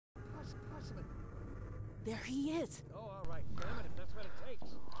specimen. There he is. Oh, all right. Damn it, if that's what it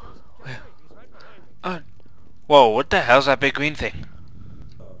takes. Just wait. He's right behind me. Whoa, what the hell's that big green thing?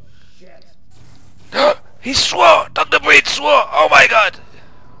 Oh, shit. He swore! Dr. Breed swore! Oh my god!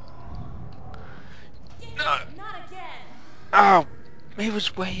 No. Not again. Oh, he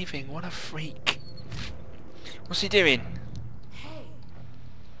was waving. What a freak. What's he doing? Hey,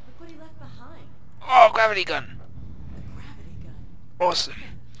 look what he left behind. Oh, gravity gun. A gravity gun. Awesome.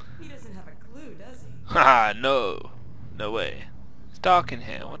 He doesn't have a clue, does he? Haha, no. No way. It's dark in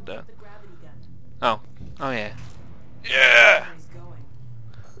here. What the? The gravity gun. Oh. Oh yeah. Yeah! Where he's going.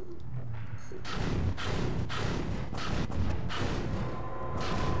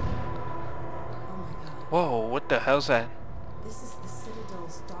 Oh my god. Whoa, what the hell's that? This is the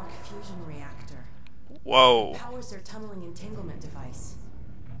Citadel's dark fusion reactor. Whoa. It powers their tunneling entanglement device.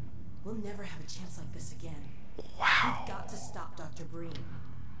 We'll never have a chance like this again. Wow. We've got to stop Dr. Breen.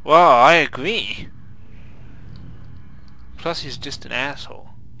 Well, I agree. Plus he's just an asshole.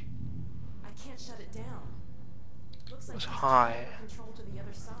 I can't shut it down. Looks like It's he's high. taking control to the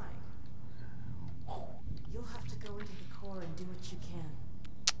other side. You'll have to go into the core and do what you can.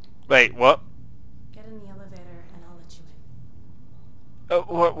 Wait, what? Get in the elevator and I'll let you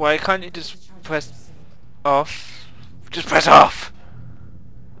in. Why can't you just Charge press your city. off? Just press off!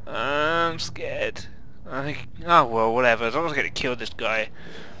 I'm scared. I think... Oh well, whatever. As long as I get to kill this guy,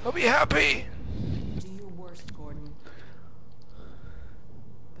 I'll be happy! Do your worst, Gordon.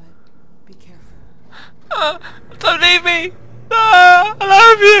 But be careful. Don't leave me! Ah, I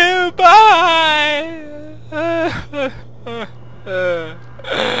love you! Bye!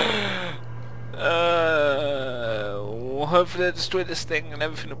 Hopefully they'll destroy this thing and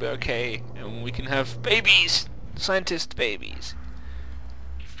everything will be okay. And we can have babies! Scientist babies.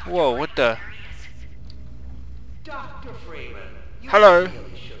 Whoa, what the... Dr. Freeman, you Hello.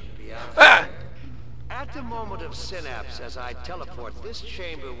 really shouldn't be out Ah! there. At the moment of synapse, as I teleport, this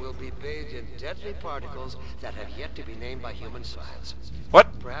chamber will be bathed in deadly particles that have yet to be named by human science. What?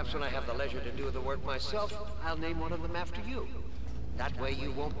 Perhaps when I have the leisure to do the work myself, I'll name one of them after you. That way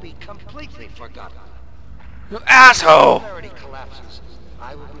you won't be completely forgotten. You asshole! When clarity collapses,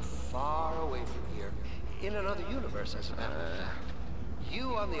 I will be far away from here, in another universe as a matter of fact.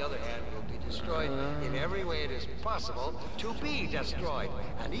 You, on the other hand, will be destroyed in every way it is possible to be destroyed,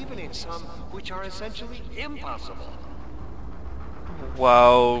 and even in some which are essentially impossible.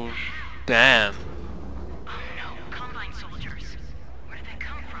 Well, damn. Oh no, Combine soldiers. Where did they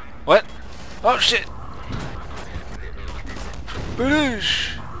come from? What? Oh shit!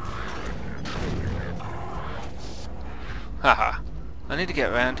 Boosh! Haha. I need to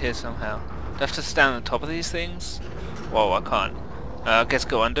get around here somehow. Do I have to stand on top of these things? Whoa, I can't. I guess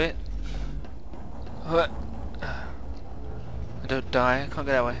go under it. What? I don't die. I can't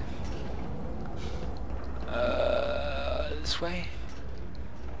get that way. This way.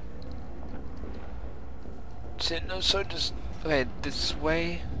 Shit, no, so just... Okay, this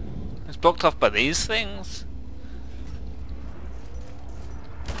way. It's blocked off by these things.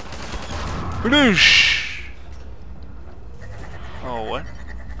 Bloosh! Oh, what?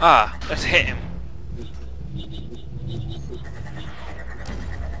 Ah, let's hit him.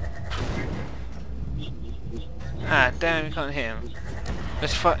 Ah, damn, you can't hit him.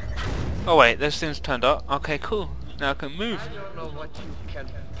 Let's fight. Oh wait, those things turned up. Okay, cool. Now I can move. I don't know what you can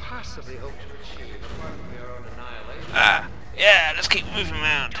possibly hope to achieve apart from your own annihilation. Ah, yeah, let's keep moving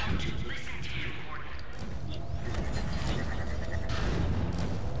around.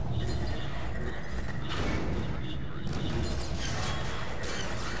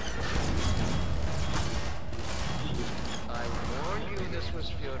 I warned you this was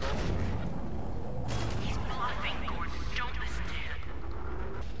futile. He's bluffing, Gordon. Don't listen to him.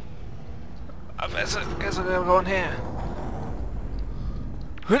 I guess I'm gonna go in here.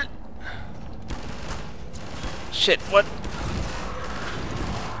 Huh. Shit, what?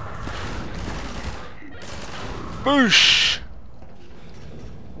 Boosh!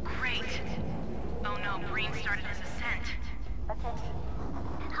 Great. Oh no, Breen started his ascent.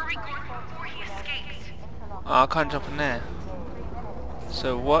 Hurry, Gordon, before he escapes. Oh, I can't jump in there.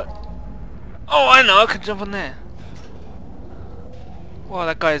 So what? Oh, I know, I can jump in there. Wow,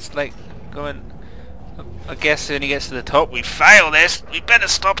 that guy's like going... I guess when he gets to the top, we fail this. We better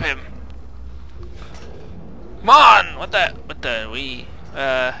stop him. Come on! What the?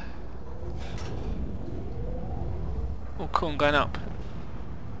 Oh, cool, I'm going up.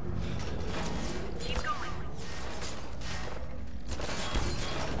 Keep going.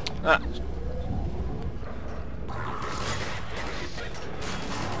 Ah.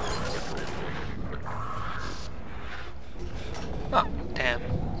 Oh, damn.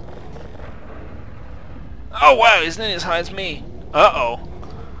 Oh wow, he's nearly as high as me. Uh-oh.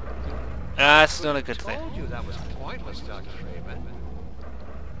 That's not a good thing. Told you that was pointless, Dr. Freeman.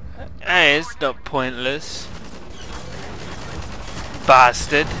 Hey, it's not pointless.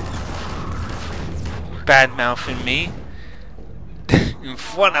 Bastard. Bad mouthing me. In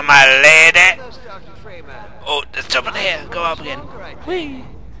front of my lady. Yes, Dr. Freeman. Oh, let's jump in here. Go up again. Longer, I think. Whee!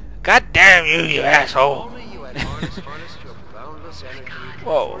 God damn you, you asshole! Only you had harnessed your boundless energy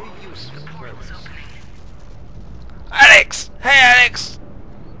Whoa. for a useful purpose. Alex! Hey, Alex!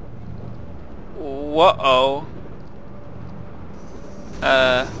 Whoa.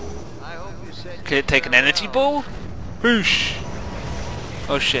 I hope you said Can it take an energy ball? Whoosh!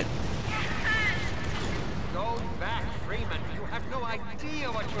 Oh shit. Go back, Freeman. You have no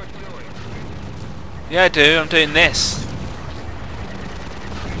idea what you're doing. Yeah, I do. I'm doing this.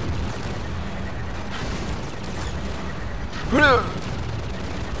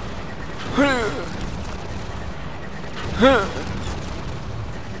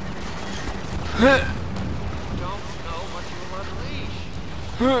 Don't know what you'll unleash.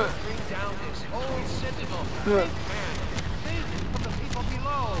 Bring down this old sentinel. Think, man. Think of the people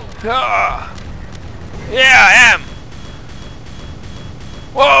below. Ah. Yeah, I am.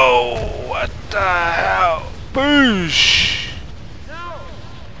 Whoa! What the hell? Boosh! No!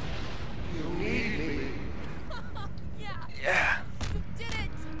 You need me. Yeah. You did it!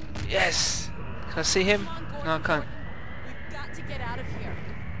 Yes. Can I see him? Come on, No, I Gordon. can't. We've got to get out of here.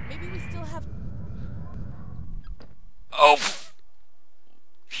 Maybe we still have... Oh,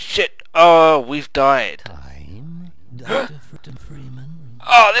 shit. Oh, we've died. Time, Dr. Freeman?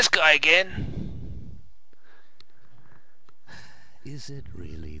 Oh, this guy again. Is it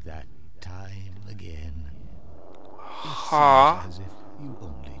really that time again? It Huh? seems as if you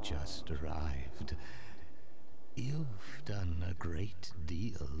only just arrived. You've done a great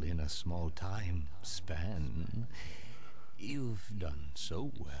deal in a small time span. You've done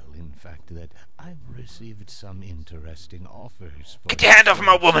so well, in fact, that I've received some interesting offers for... Get your hand off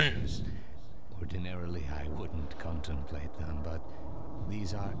my woman! services. Ordinarily, I wouldn't contemplate them, but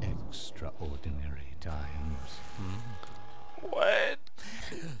these are extraordinary times. What?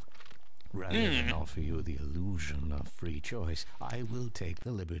 Rather than offer you the illusion of free choice, I will take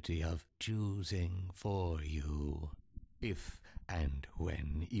the liberty of choosing for you, if and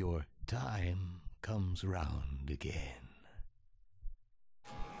when your time comes round again.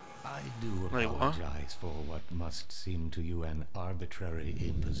 I do Wait, what? apologize for what must seem to you an arbitrary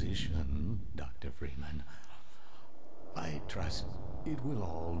imposition, Dr. Freeman. I trust it will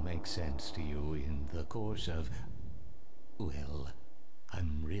all make sense to you in the course of... well,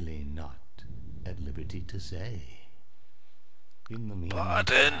 I'm really not at liberty to say. In the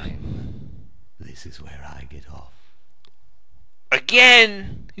Pardon? meantime, this is where I get off.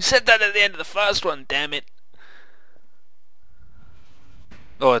 Again! You said that at the end of the first one, damn it.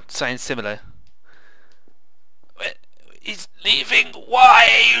 Or something similar. He's leaving. Why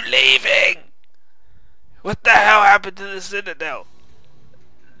are you leaving? What the hell happened to the Citadel?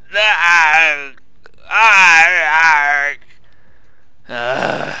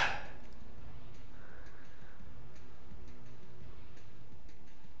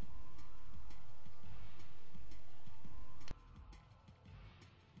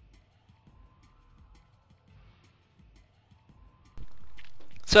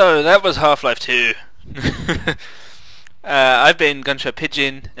 So that was Half-Life 2. I've been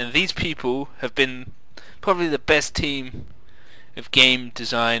Gunshypigeon, and these people have been probably the best team of game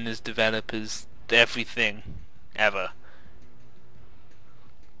designers, developers, everything ever.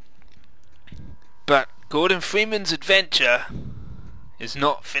 But Gordon Freeman's adventure is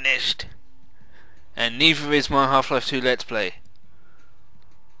not finished, and neither is my Half-Life 2 Let's Play.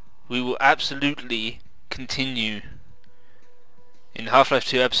 We will absolutely continue in Half-Life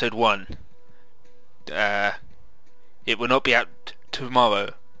 2 Episode 1. It will not be out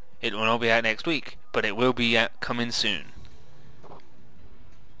tomorrow, it will not be out next week, but it will be out coming soon.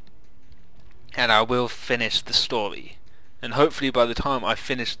 And I will finish the story. And hopefully by the time I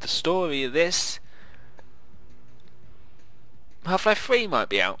finish the story of this, Half-Life 3 might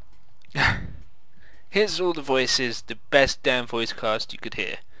be out. Here's all the voices, the best damn voice cast you could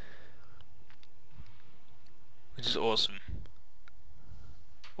hear. Which is awesome.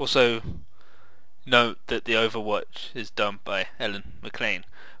 Also, note that the Overwatch is done by Ellen McLean,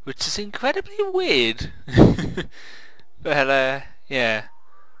 which is incredibly weird. But yeah.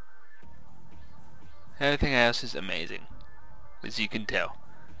 Everything else is amazing, as you can tell,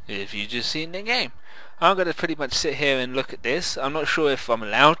 if you just seen the game. I'm going to pretty much sit here and look at this. I'm not sure if I'm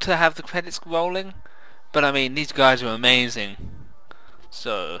allowed to have the credits rolling, but I mean, these guys are amazing.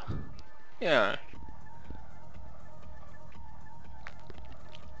 So, yeah.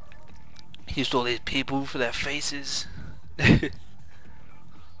 Used all these people for their faces.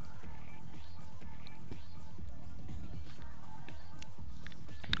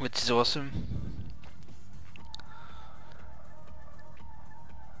 Which is awesome.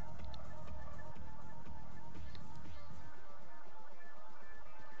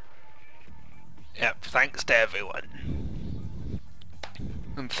 Yep, thanks to everyone.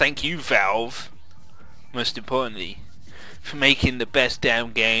 And thank you, Valve, most importantly, for making the best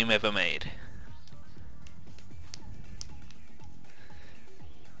damn game ever made.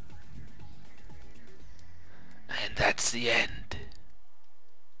 And that's the end.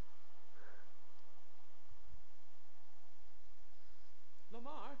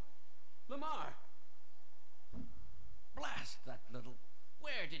 Lamar! Blast that little...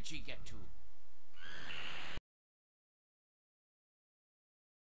 Where did she get to?